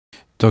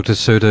Dr.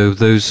 Soto,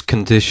 those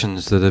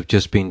conditions that have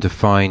just been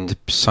defined,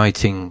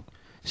 citing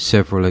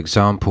several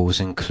examples,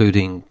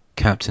 including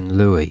Captain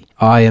Louis.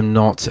 I am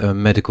not a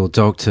medical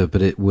doctor,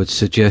 but it would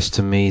suggest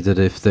to me that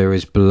if there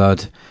is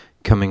blood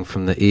coming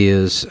from the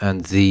ears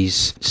and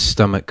these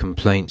stomach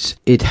complaints,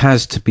 it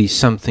has to be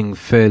something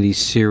fairly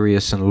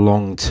serious and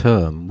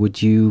long-term.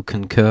 Would you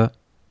concur?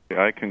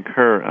 I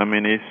concur. I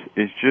mean,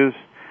 it's just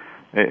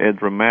a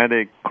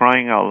dramatic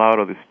crying out loud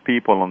of these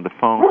people on the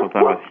phone.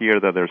 Sometimes I hear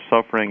that they're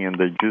suffering and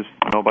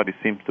nobody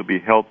seems to be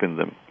helping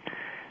them.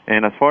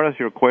 And as far as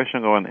your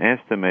question on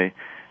estimate,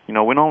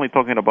 we're not only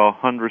talking about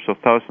hundreds of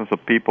thousands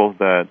of people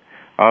that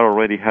are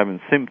already having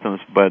symptoms,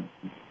 but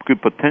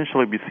could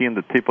potentially be seeing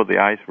the tip of the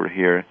iceberg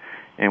here.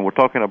 And we're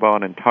talking about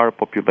an entire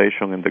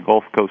population in the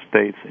Gulf Coast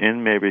states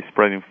and maybe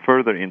spreading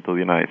further into the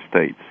United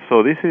States.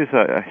 So this is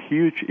a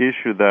huge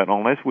issue that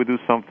unless we do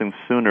something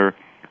sooner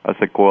as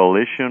a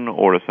coalition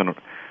or as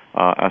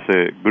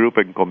a group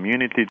and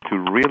community to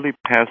really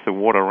pass the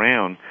word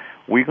around,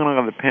 we're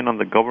going to depend on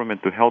the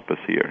government to help us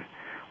here.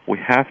 We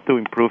have to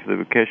improve the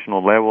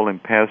educational level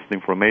and pass the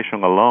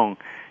information along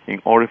in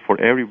order for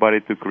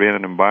everybody to create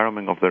an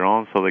environment of their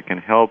own so they can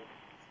help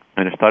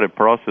and start a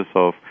process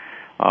of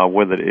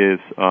whether it is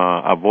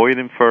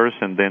avoiding first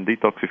and then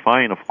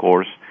detoxifying, of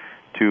course,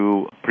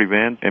 to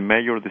prevent a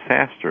major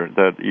disaster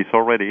that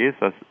already is,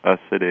 as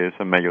it is,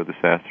 a major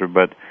disaster,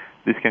 but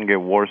this can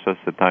get worse as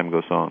the time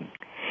goes on.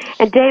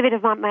 And David,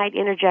 if I might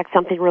interject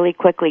something really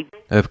quickly.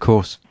 Of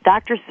course.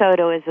 Dr.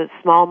 Soto is a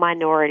small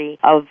minority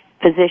of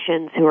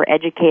physicians who are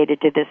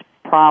educated to this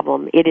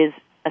problem. It is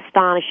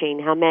astonishing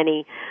how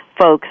many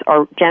folks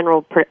or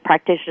general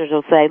practitioners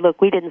will say,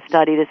 look, we didn't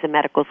study this in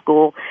medical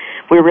school.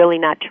 We're really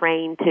not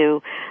trained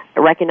to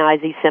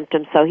recognize these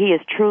symptoms. So he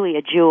is truly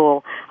a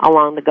jewel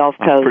along the Gulf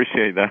Coast. I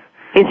appreciate that.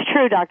 It's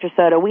true, Dr.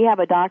 Soto. We have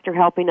a doctor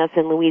helping us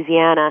in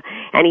Louisiana,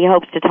 and he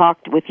hopes to talk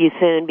with you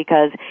soon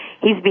because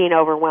he's being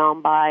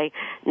overwhelmed by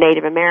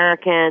Native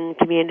American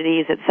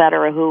communities, et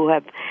cetera, who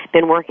have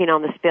been working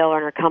on the spill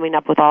and are coming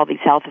up with all these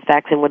health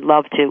effects and would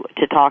love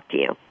to talk to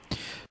you.